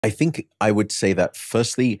I think I would say that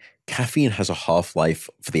firstly, caffeine has a half-life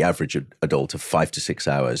for the average adult of 5 to 6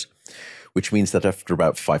 hours, which means that after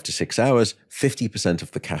about 5 to 6 hours, 50%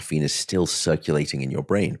 of the caffeine is still circulating in your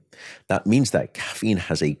brain. That means that caffeine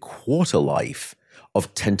has a quarter life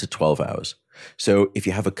of 10 to 12 hours. So if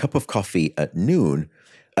you have a cup of coffee at noon,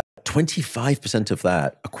 25% of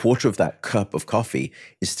that, a quarter of that cup of coffee,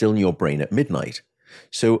 is still in your brain at midnight.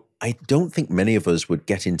 So I don't think many of us would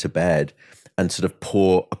get into bed and sort of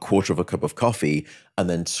pour a quarter of a cup of coffee and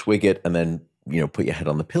then swig it and then, put your head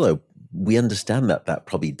on the pillow. We understand that that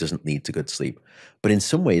probably doesn't lead to good sleep. But in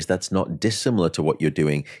some ways, that's not dissimilar to what you're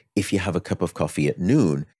doing if you have a cup of coffee at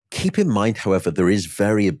noon. Keep in mind, however, there is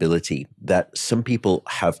variability, that some people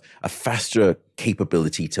have a faster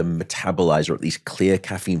capability to metabolize or at least clear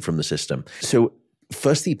caffeine from the system. So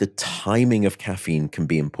firstly, the timing of caffeine can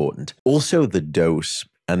be important. Also the dose.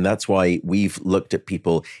 And that's why we've looked at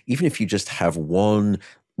people, even if you just have one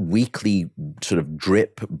weekly sort of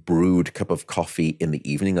drip brewed cup of coffee in the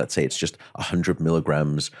evening, let's say it's just 100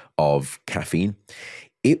 milligrams of caffeine,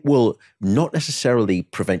 it will not necessarily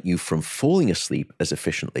prevent you from falling asleep as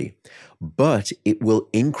efficiently, but it will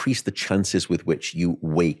increase the chances with which you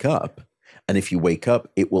wake up. And if you wake up,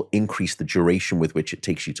 it will increase the duration with which it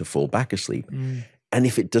takes you to fall back asleep. And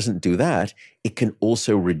if it doesn't do that, it can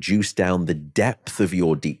also reduce down the depth of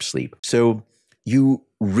your deep sleep. So you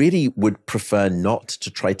really would prefer not to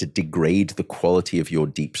try to degrade the quality of your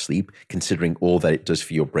deep sleep, considering all that it does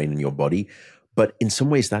for your brain and your body. But in some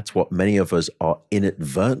ways, that's what many of us are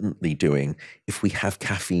inadvertently doing if we have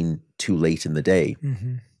caffeine too late in the day.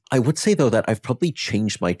 I would say, though, that I've probably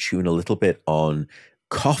changed my tune a little bit on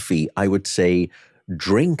coffee. I would say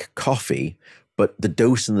drink coffee, but the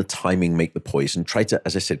dose and the timing make the poison. Try to,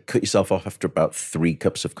 as I said, cut yourself off after about 3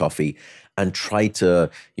 cups of coffee, and try to,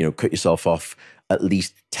 cut yourself off at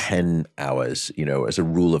least 10 hours, as a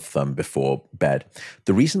rule of thumb before bed.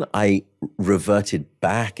 The reason I reverted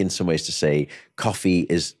back in some ways to say coffee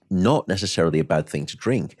is not necessarily a bad thing to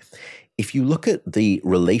drink. If you look at the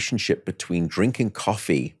relationship between drinking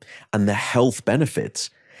coffee and the health benefits,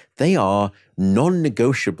 they are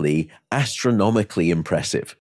non-negotiably astronomically impressive.